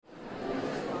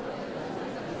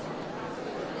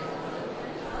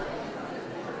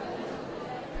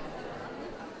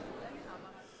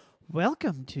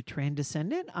Welcome to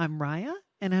Transcendent. I'm Raya,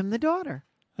 and I'm the daughter.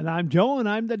 And I'm Joe, and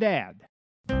I'm the dad.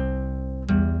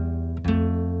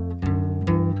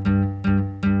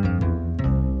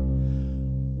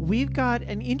 We've got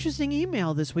an interesting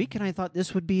email this week, and I thought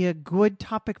this would be a good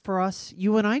topic for us,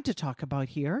 you and I, to talk about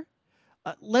here.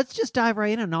 Let's just dive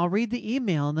right in, and I'll read the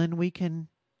email, and then we can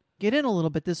get in a little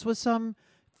bit. This was some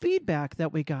feedback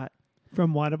that we got.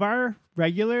 From one of our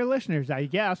regular listeners, I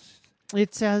guess.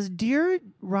 It says, Dear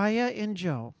Raya and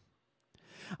Joe,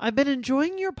 I've been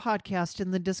enjoying your podcast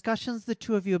and the discussions the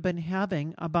two of you have been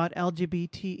having about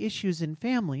LGBT issues in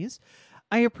families.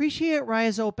 I appreciate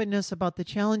Raya's openness about the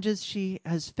challenges she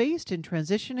has faced in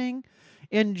transitioning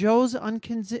and Joe's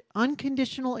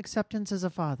unconditional acceptance as a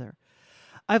father.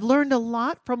 I've learned a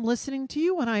lot from listening to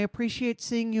you, and I appreciate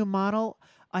seeing you model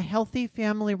a healthy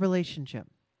family relationship.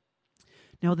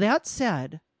 Now, that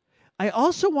said, I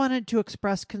also wanted to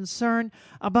express concern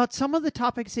about some of the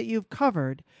topics that you've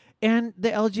covered and the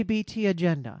LGBT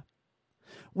agenda.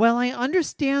 While I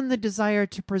understand the desire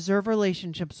to preserve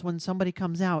relationships when somebody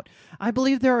comes out, I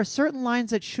believe there are certain lines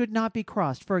that should not be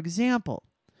crossed. For example,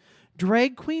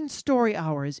 drag queen story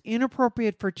hour is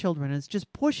inappropriate for children. It's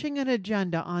just pushing an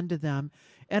agenda onto them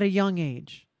at a young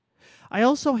age. I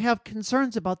also have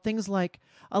concerns about things like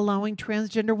allowing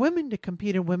transgender women to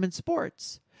compete in women's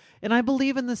sports. And I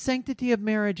believe in the sanctity of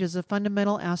marriage as a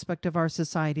fundamental aspect of our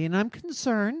society. And I'm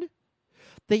concerned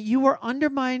that you are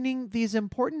undermining these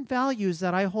important values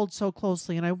that I hold so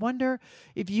closely. And I wonder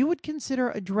if you would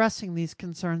consider addressing these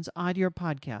concerns on your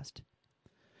podcast.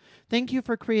 Thank you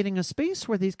for creating a space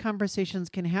where these conversations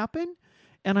can happen.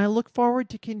 And I look forward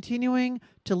to continuing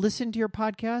to listen to your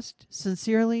podcast.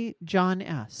 Sincerely, John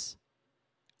S.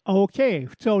 Okay,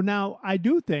 so now I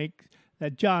do think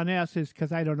that John S. is,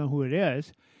 because I don't know who it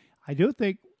is, I do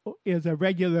think is a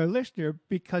regular listener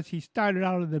because he started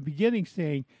out in the beginning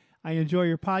saying, I enjoy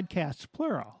your podcasts,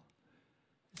 plural.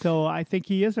 So I think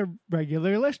he is a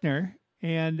regular listener,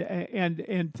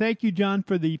 and thank you, John,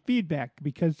 for the feedback,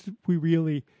 because we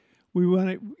want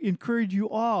to encourage you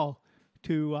all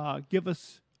to give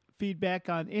us feedback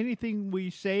on anything we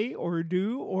say or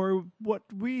do or what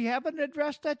we haven't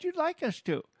addressed that you'd like us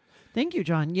to. Thank you,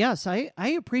 John. Yes, I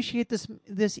appreciate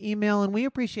this email, and we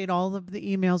appreciate all of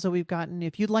the emails that we've gotten.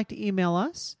 If you'd like to email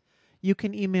us, you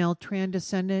can email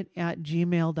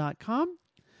transcendent@gmail.com.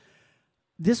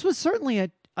 This was certainly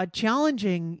a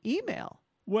challenging email.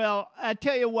 Well, I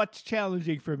tell you what's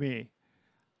challenging for me.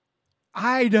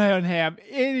 I don't have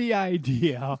any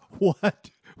idea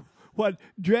what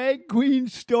Drag Queen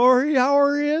Story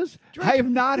Hour is. I have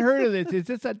not heard of this. Is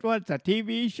this a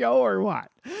TV show or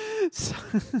what? So,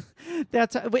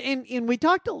 and we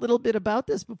talked a little bit about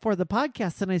this before the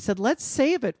podcast, and I said, let's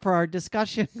save it for our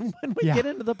discussion when we get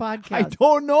into the podcast. I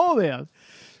don't know this.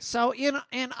 So, and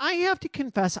I have to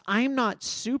confess, I'm not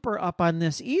super up on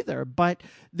this either, but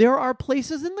there are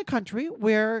places in the country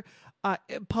where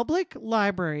public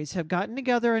libraries have gotten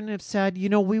together and have said,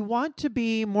 we want to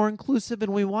be more inclusive,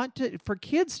 and we want for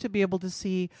kids to be able to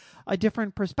see a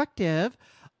different perspective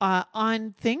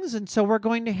on things. And so we're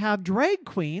going to have drag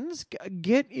queens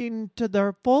get into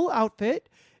their full outfit,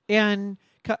 and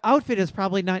outfit is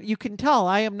probably not, you can tell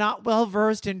I am not well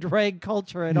versed in drag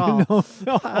culture at all.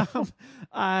 No.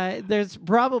 There's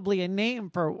probably a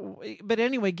name but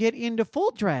anyway, get into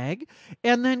full drag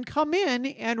and then come in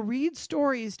and read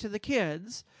stories to the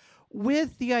kids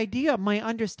with the idea. My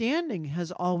understanding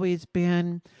has always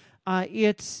been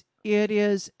it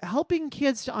is helping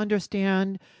kids to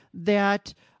understand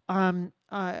that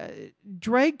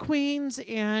drag queens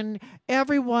and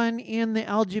everyone in the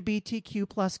LGBTQ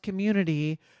plus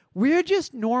community, we're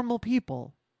just normal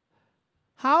people.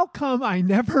 How come I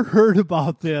never heard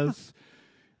about this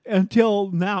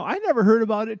until now? I never heard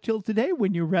about it till today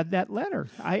when you read that letter.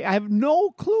 I have no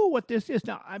clue what this is.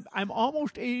 Now, I'm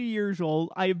almost 80 years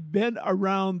old. I've been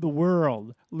around the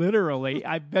world, literally.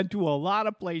 I've been to a lot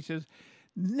of places.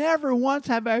 Never once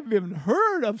have I even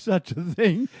heard of such a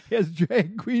thing as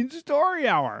Drag Queen Story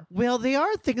Hour. Well, they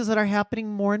are things that are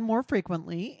happening more and more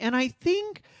frequently, and I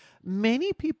think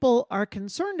many people are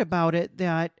concerned about it.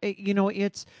 That I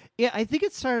think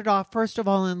it started off first of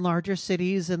all in larger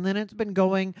cities, and then it's been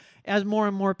going as more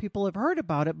and more people have heard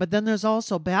about it. But then there's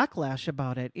also backlash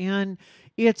about it, and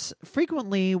it's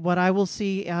frequently what I will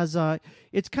see as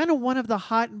it's kind of one of the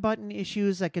hot button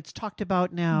issues that gets talked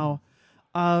about now.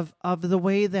 Of the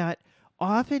way that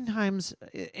oftentimes,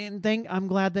 and I'm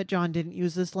glad that John didn't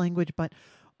use this language, but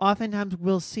oftentimes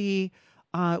we'll see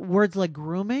words like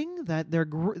grooming, that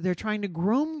they're trying to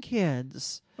groom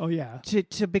kids. Oh yeah,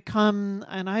 to become,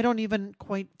 and I don't even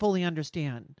quite fully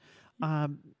understand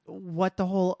what the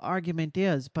whole argument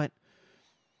is, but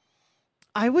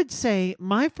I would say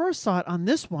my first thought on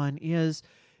this one is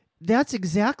that's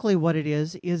exactly what it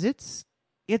is it's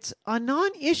a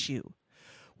non-issue.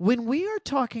 When we are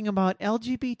talking about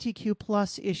LGBTQ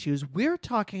plus issues, we're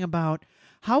talking about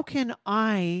how can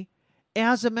I,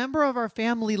 as a member of our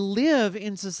family, live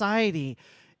in society?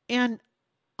 And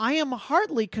I am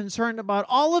hardly concerned about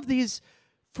all of these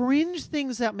fringe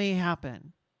things that may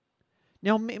happen.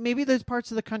 Now, maybe there's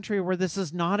parts of the country where this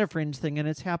is not a fringe thing and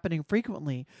it's happening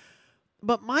frequently.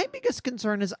 But my biggest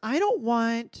concern is I don't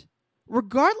want,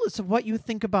 regardless of what you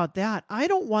think about that, I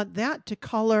don't want that to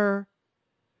color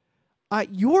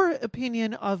your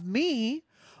opinion of me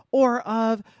or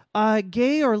of a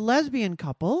gay or lesbian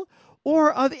couple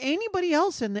or of anybody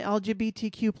else in the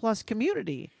LGBTQ plus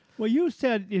community. Well, you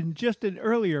said in just an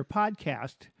earlier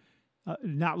podcast,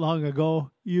 not long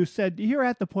ago, you said you're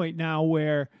at the point now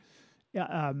where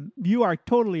you are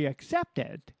totally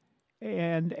accepted.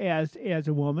 And as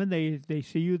a woman, they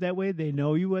see you that way. They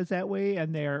know you as that way,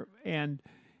 and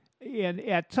and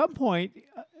at some point,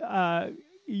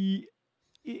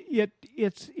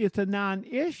 it's a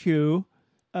non-issue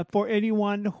for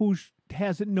anyone who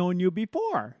hasn't known you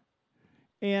before,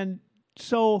 and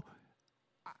so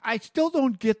I still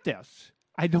don't get this.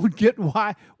 I don't get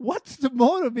why. What's the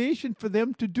motivation for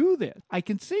them to do this? I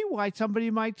can see why somebody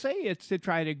might say it's to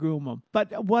try to groom them,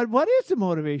 but what is the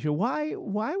motivation? Why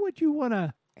would you want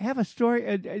to have a story?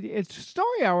 It's a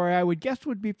story hour, I would guess,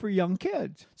 would be for young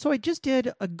kids. So I just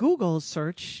did a Google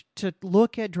search to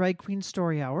look at drag queen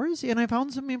story hours, and I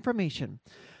found some information.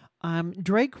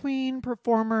 Drag queen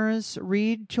performers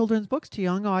read children's books to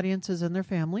young audiences and their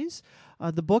families.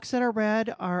 The books that are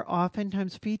read are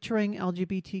oftentimes featuring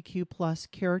LGBTQ plus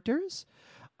characters.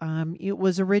 It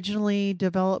was originally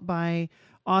developed by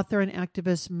author and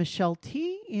activist Michelle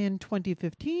T. in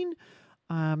 2015.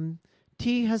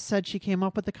 T has said she came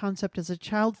up with the concept as a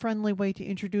child-friendly way to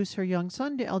introduce her young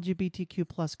son to LGBTQ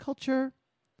plus culture.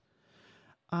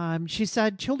 She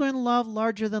said, children love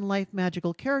larger-than-life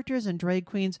magical characters, and drag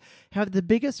queens have the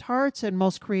biggest hearts and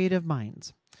most creative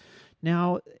minds.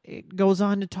 Now, it goes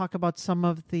on to talk about some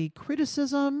of the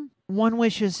criticism. One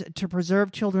wishes to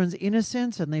preserve children's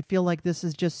innocence, and they feel like this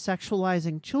is just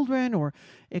sexualizing children or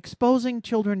exposing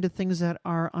children to things that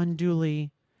are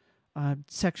unduly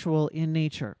sexual in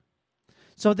nature.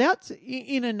 So that's,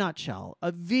 in a nutshell,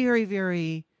 a very,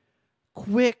 very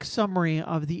quick summary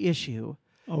of the issue.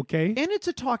 Okay. And it's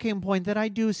a talking point that I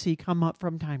do see come up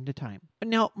from time to time.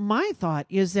 Now, my thought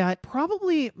is that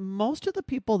probably most of the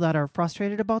people that are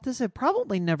frustrated about this have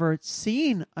probably never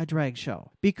seen a drag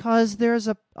show, because there's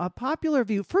a popular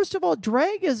view. First of all,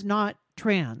 drag is not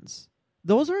trans.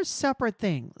 Those are separate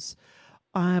things.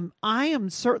 I am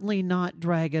certainly not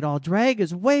drag at all. Drag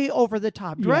is way over the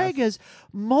top. Drag is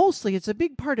mostly, it's a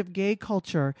big part of gay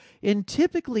culture. And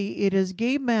typically it is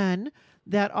gay men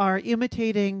that are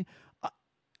imitating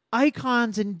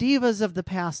icons and divas of the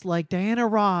past like Diana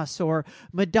Ross or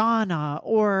Madonna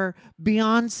or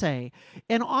Beyonce,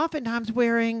 and oftentimes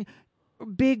wearing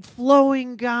big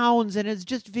flowing gowns, and it's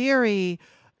just very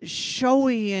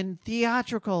showy and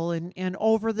theatrical and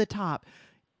over the top.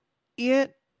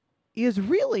 It is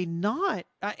really not,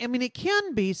 I mean, it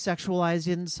can be sexualized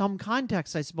in some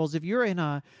context, I suppose. If you're in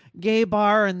a gay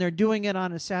bar and they're doing it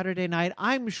on a Saturday night,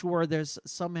 I'm sure there's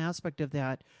some aspect of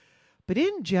that. But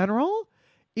in general,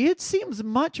 it seems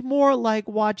much more like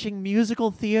watching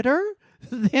musical theater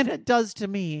than it does to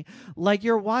me. Like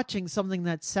you're watching something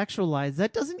that's sexualized.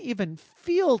 That doesn't even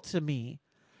feel to me.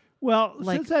 Well,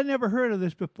 since I never heard of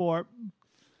this before,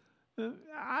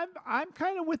 I'm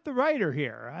kind of with the writer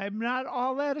here. I'm not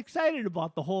all that excited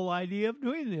about the whole idea of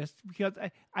doing this, because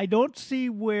I don't see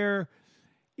where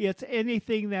it's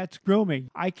anything that's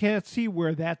grooming. I can't see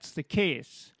where that's the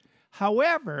case.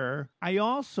 However, I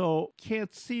also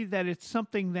can't see that it's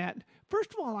something that,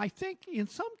 first of all, I think in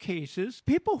some cases,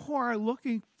 people who are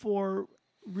looking for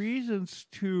reasons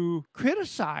to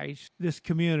criticize this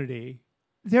community,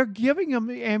 they're giving them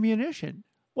the ammunition.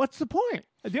 What's the point?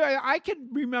 I can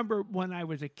remember when I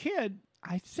was a kid,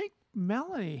 I think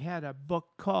Melanie had a book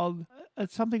called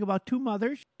something about two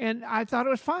mothers, and I thought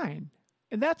it was fine.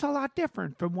 And that's a lot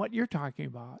different from what you're talking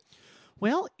about.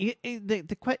 Well,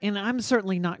 and I'm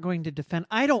certainly not going to defend.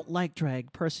 I don't like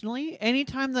drag personally.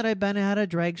 Anytime that I've been at a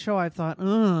drag show, I've thought,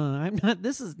 I'm not.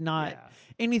 This is not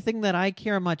anything that I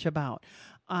care much about.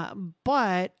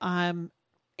 But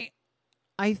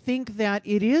I think that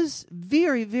it is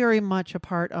very, very much a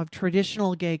part of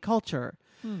traditional gay culture.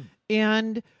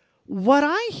 And what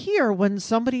I hear when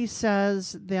somebody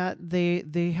says that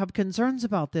they have concerns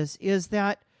about this is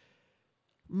that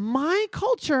my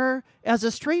culture as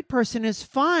a straight person is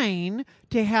fine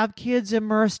to have kids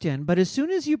immersed in, but as soon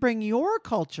as you bring your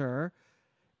culture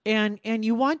and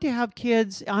you want to have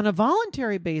kids on a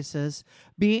voluntary basis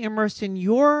be immersed in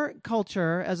your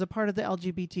culture as a part of the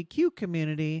LGBTQ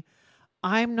community,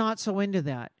 I'm not so into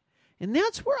that. And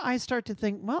that's where I start to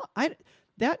think, well,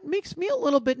 that makes me a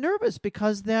little bit nervous,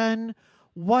 because then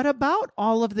what about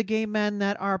all of the gay men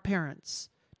that are parents?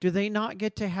 Do they not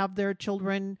get to have their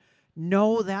children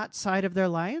know that side of their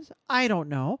lives? I don't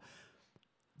know.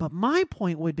 But my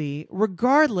point would be,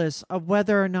 regardless of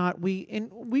whether or not we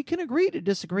can agree to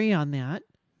disagree on that,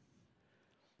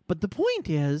 but the point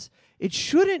is, it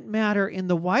shouldn't matter in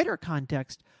the wider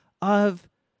context of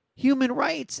human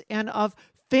rights and of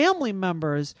family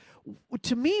members.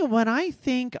 To me, when I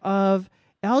think of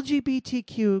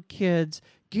LGBTQ kids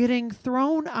getting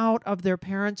thrown out of their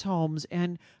parents' homes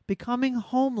and becoming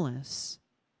homeless,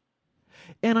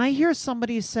 and I hear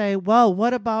somebody say, well,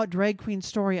 what about Drag Queen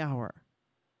Story Hour?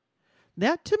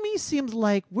 That to me seems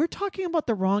like we're talking about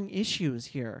the wrong issues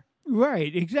here.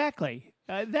 Right, exactly.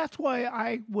 That's why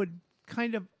I would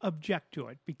kind of object to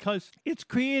it, because it's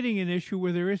creating an issue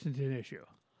where there isn't an issue.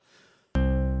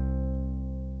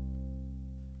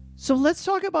 So let's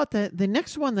talk about the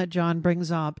next one that John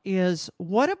brings up is,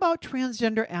 what about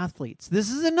transgender athletes? This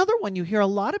is another one you hear a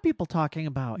lot of people talking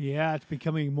about. Yeah, it's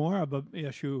becoming more of an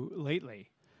issue lately.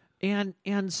 And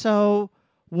so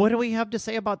what do we have to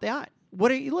say about that?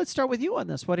 Let's start with you on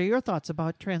this. What are your thoughts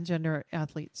about transgender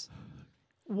athletes?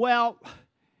 Well,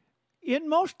 in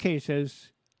most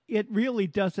cases, it really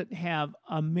doesn't have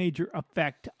a major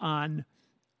effect on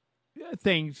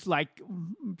things like,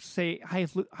 say,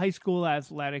 high school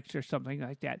athletics or something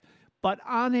like that. But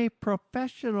on a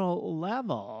professional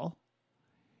level,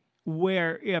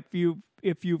 where if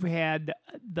you've had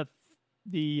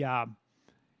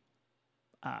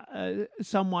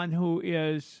someone who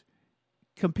is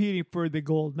competing for the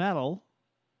gold medal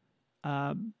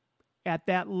at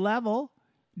that level,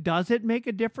 does it make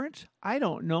a difference? I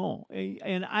don't know,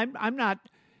 and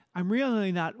I'm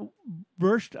really not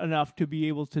versed enough to be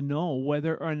able to know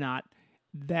whether or not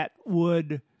that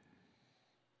would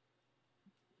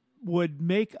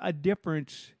make a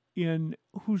difference in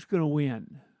who's going to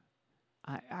win.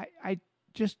 I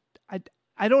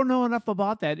don't know enough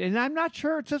about that, and I'm not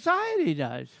sure society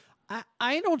does.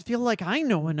 I don't feel like I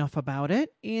know enough about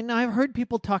it, and I've heard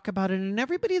people talk about it, and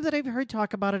everybody that I've heard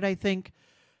talk about it, I think,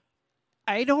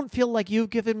 I don't feel like you've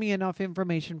given me enough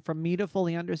information for me to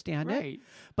fully understand it.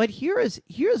 But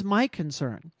here's my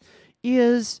concern,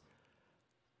 is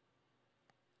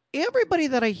everybody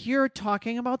that I hear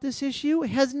talking about this issue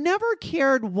has never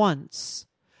cared once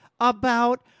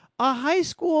about a high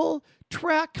school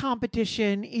track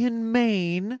competition in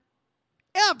Maine.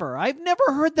 Ever. I've never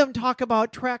heard them talk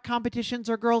about track competitions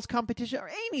or girls' competition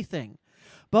or anything.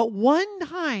 But one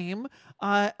time,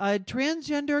 a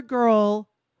transgender girl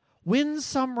wins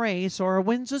some race or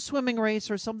wins a swimming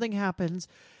race or something happens,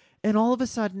 and all of a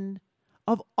sudden,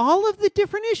 of all of the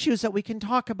different issues that we can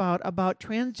talk about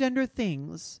transgender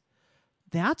things,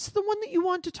 that's the one that you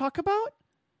want to talk about?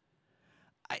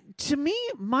 To me,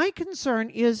 my concern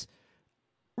is,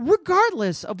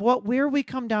 regardless of where we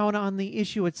come down on the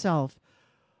issue itself,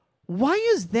 why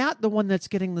is that the one that's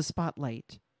getting the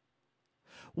spotlight?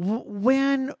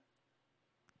 When,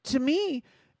 to me,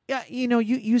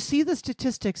 you see the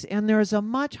statistics, and there's a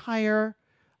much higher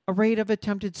rate of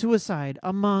attempted suicide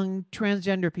among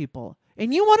transgender people.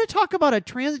 And you want to talk about a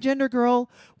transgender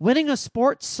girl winning a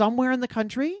sport somewhere in the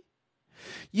country?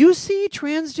 You see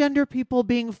transgender people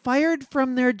being fired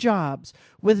from their jobs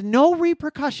with no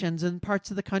repercussions in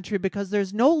parts of the country because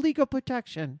there's no legal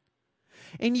protection.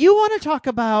 And you want to talk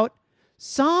about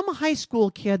some high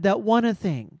school kid that won a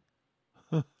thing.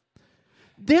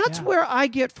 That's where I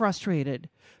get frustrated,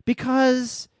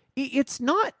 because it's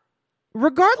not,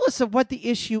 regardless of what the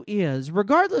issue is,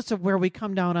 regardless of where we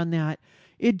come down on that,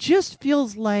 it just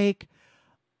feels like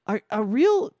a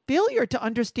real failure to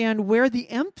understand where the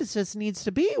emphasis needs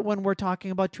to be when we're talking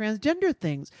about transgender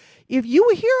things. If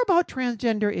you hear about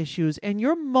transgender issues and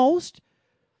your most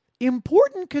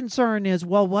important concern is,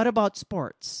 well, what about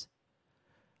sports?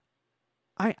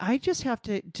 I just have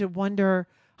to wonder,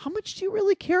 how much do you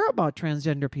really care about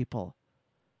transgender people?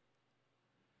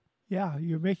 Yeah,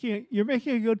 you're making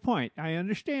a good point. I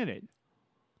understand it.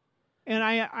 And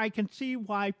I can see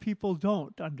why people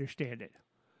don't understand it.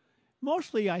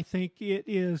 Mostly, I think it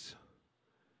is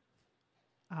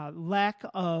lack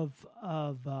of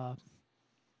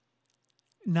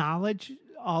knowledge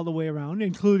all the way around,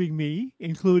 including me,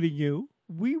 including you.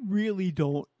 We really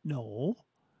don't know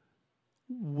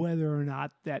whether or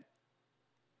not that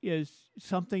is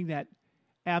something that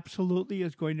absolutely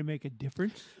is going to make a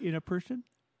difference in a person?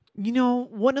 You know,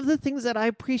 one of the things that I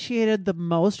appreciated the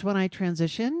most when I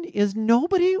transitioned is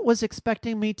nobody was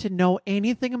expecting me to know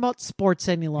anything about sports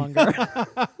any longer.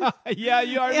 Yeah,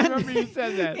 I remember you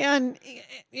said that.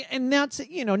 And that's,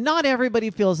 not everybody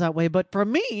feels that way, but for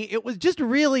me it was just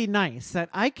really nice that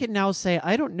I can now say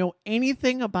I don't know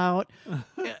anything about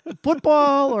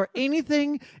football or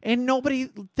anything, and nobody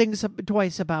thinks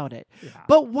twice about it. Yeah.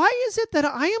 But why is it that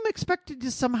I am expected to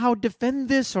somehow defend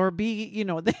this or be,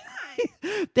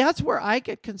 that's where I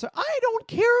get concerned. I don't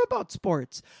care about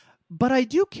sports, but I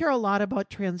do care a lot about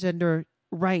transgender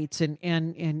rights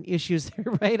and issues there,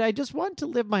 right? I just want to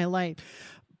live my life.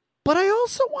 But I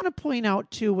also want to point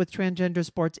out, too, with transgender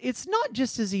sports, it's not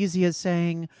just as easy as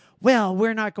saying, well,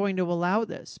 we're not going to allow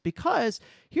this. Because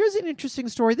here's an interesting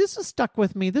story. This has stuck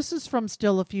with me. This is from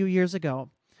still a few years ago.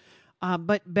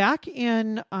 But back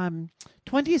in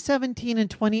 2017 and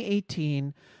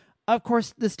 2018, of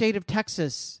course, the state of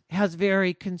Texas has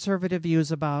very conservative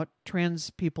views about trans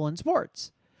people in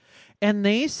sports. And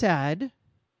they said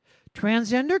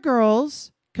transgender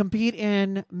girls compete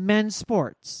in men's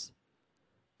sports,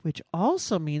 which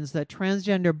also means that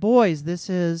transgender boys, this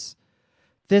is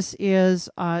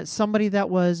somebody that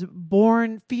was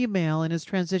born female and is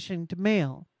transitioning to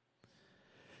male.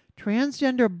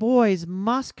 Transgender boys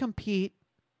must compete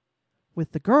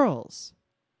with the girls.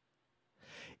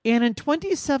 And in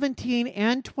 2017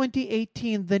 and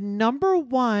 2018, the number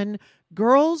one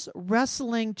girls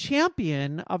wrestling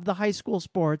champion of the high school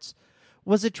sports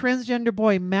was a transgender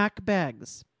boy, Mac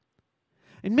Beggs.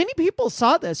 And many people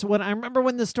saw this. I remember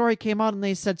when the story came out and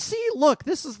they said, see, look,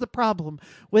 this is the problem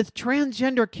with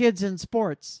transgender kids in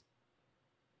sports.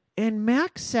 And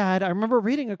Mac said, I remember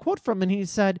reading a quote from him, and he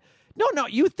said, no,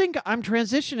 you think I'm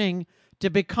transitioning to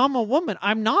become a woman.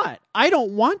 I'm not. I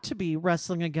don't want to be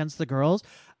wrestling against the girls.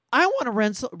 I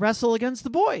want to wrestle against the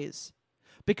boys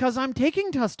because I'm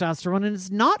taking testosterone, and it's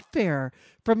not fair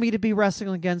for me to be wrestling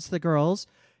against the girls.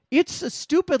 It's a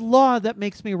stupid law that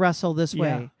makes me wrestle this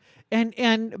way.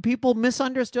 And people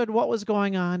misunderstood what was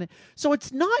going on. So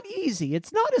it's not easy.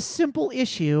 It's not a simple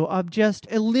issue of just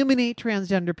eliminate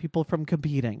transgender people from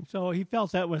competing. So he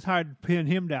felt that was hard to pin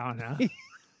him down, huh?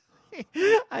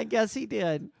 I guess he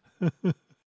did.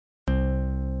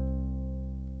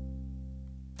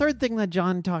 Third thing that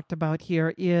John talked about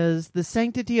here is the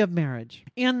sanctity of marriage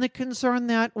and the concern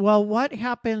that, well, what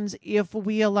happens if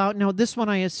we allow... Now, this one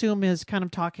I assume is kind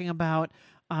of talking about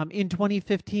in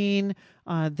 2015,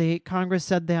 the Congress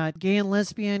said that gay and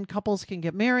lesbian couples can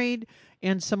get married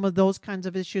and some of those kinds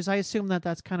of issues. I assume that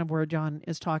that's kind of where John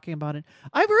is talking about it.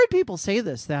 I've heard people say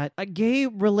this, that gay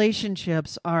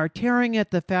relationships are tearing at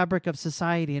the fabric of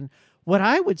society. And what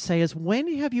I would say is,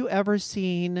 when have you ever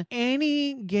seen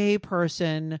any gay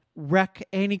person wreck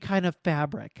any kind of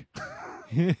fabric?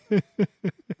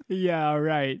 Yeah,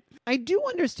 right. I do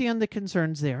understand the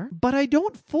concerns there, but I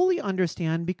don't fully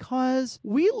understand because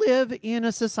we live in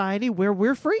a society where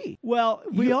we're free. Well,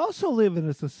 we also live in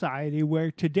a society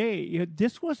where today,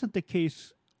 this wasn't the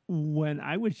case when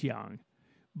I was young,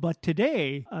 but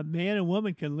today, a man and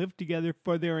woman can live together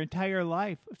for their entire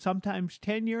life, sometimes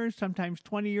 10 years, sometimes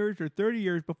 20 years or 30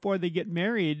 years before they get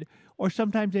married, or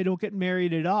sometimes they don't get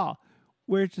married at all.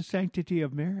 Where's the sanctity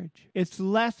of marriage? It's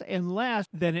less and less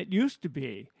than it used to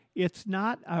be. It's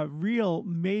not a real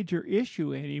major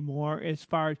issue anymore as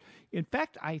far as, in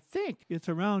fact, I think it's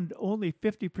around only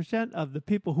 50% of the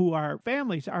people who are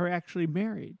families are actually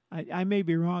married. I may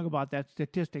be wrong about that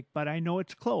statistic, but I know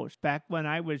it's close. Back when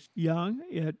I was young,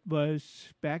 it was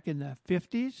back in the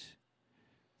 50s.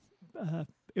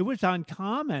 It was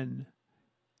uncommon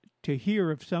to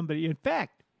hear of somebody. In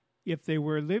fact, if they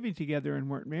were living together and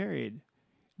weren't married,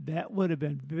 that would have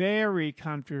been very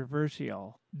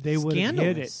controversial. They would have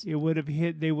hid it.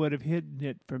 They would have hidden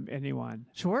it from anyone.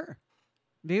 Sure.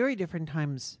 Very different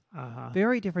times. Uh-huh.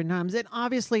 Very different times. And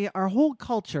obviously, our whole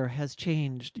culture has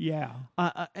changed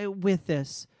with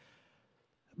this.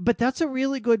 But that's a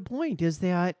really good point, is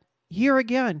that here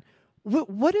again,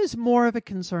 what is more of a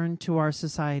concern to our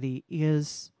society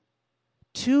is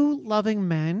two loving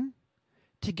men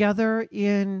together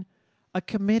in a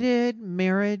committed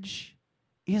marriage.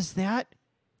 Is that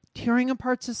tearing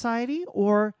apart society,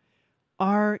 or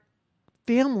are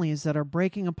families that are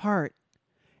breaking apart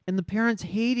and the parents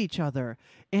hate each other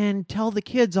and tell the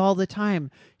kids all the time,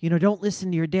 don't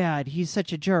listen to your dad, he's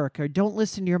such a jerk, or don't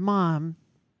listen to your mom?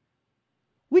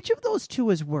 Which of those two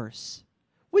is worse?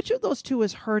 Which of those two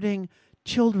is hurting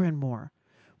children more?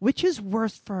 Which is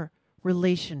worse for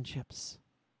relationships?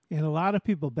 And a lot of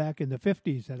people back in the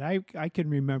 50s that I can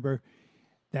remember,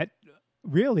 that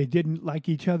really didn't like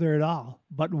each other at all,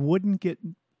 but wouldn't get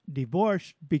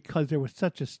divorced because there was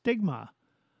such a stigma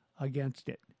against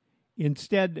it.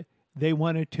 Instead, they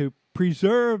wanted to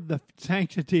preserve the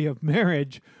sanctity of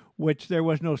marriage, which there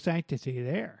was no sanctity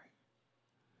there.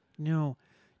 No,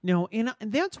 no. And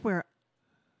that's where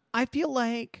I feel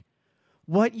like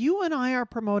what you and I are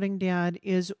promoting, Dad,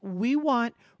 is we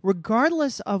want,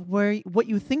 regardless of what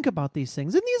you think about these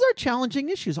things, and these are challenging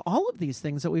issues. All of these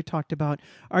things that we've talked about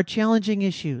are challenging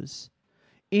issues.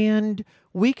 And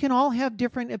we can all have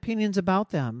different opinions about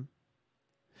them.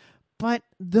 But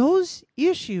those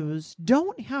issues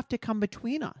don't have to come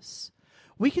between us.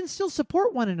 We can still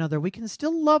support one another. We can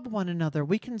still love one another.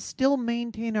 We can still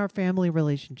maintain our family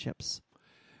relationships.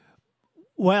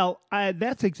 Well,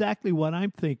 that's exactly what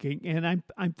I'm thinking, and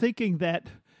I'm thinking that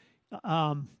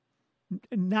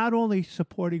not only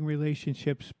supporting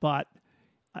relationships, but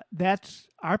that's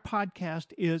our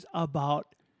podcast is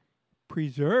about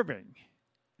preserving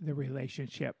the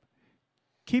relationship,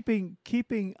 keeping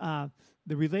the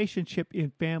relationship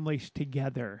in families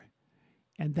together,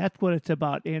 and that's what it's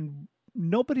about. And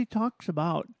nobody talks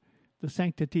about the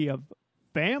sanctity of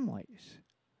families.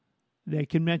 They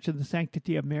can mention the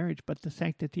sanctity of marriage, but the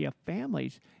sanctity of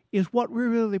families is what we're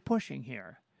really pushing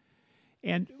here.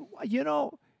 And,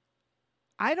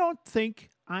 I don't think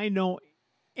I know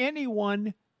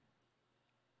anyone,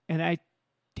 and I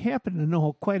happen to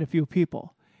know quite a few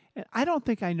people, and I don't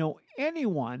think I know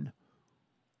anyone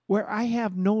where I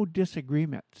have no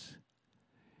disagreements.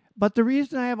 But the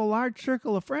reason I have a large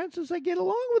circle of friends is I get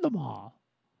along with them all.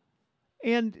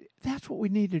 And that's what we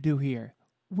need to do here.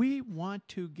 We want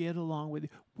to get along with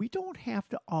it. We don't have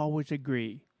to always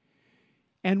agree.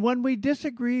 And when we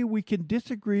disagree, we can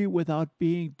disagree without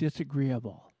being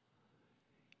disagreeable.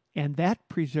 And that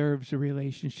preserves the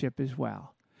relationship as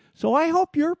well. So I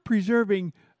hope you're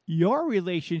preserving your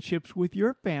relationships with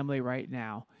your family right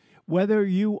now, whether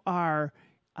you are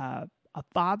a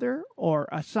father or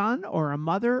a son or a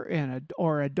mother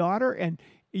or a daughter, and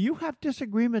you have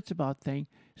disagreements about things.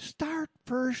 Start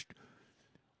first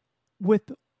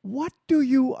with what do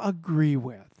you agree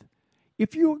with?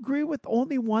 If you agree with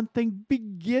only one thing,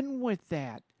 begin with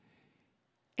that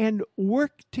and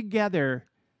work together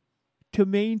to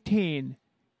maintain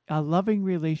a loving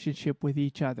relationship with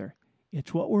each other.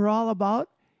 It's what we're all about,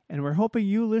 and we're hoping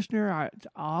you, listener, are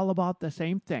all about the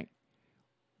same thing.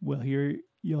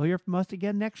 You'll hear from us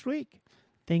again next week.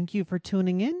 Thank you for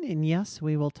tuning in, and yes,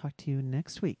 we will talk to you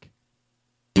next week.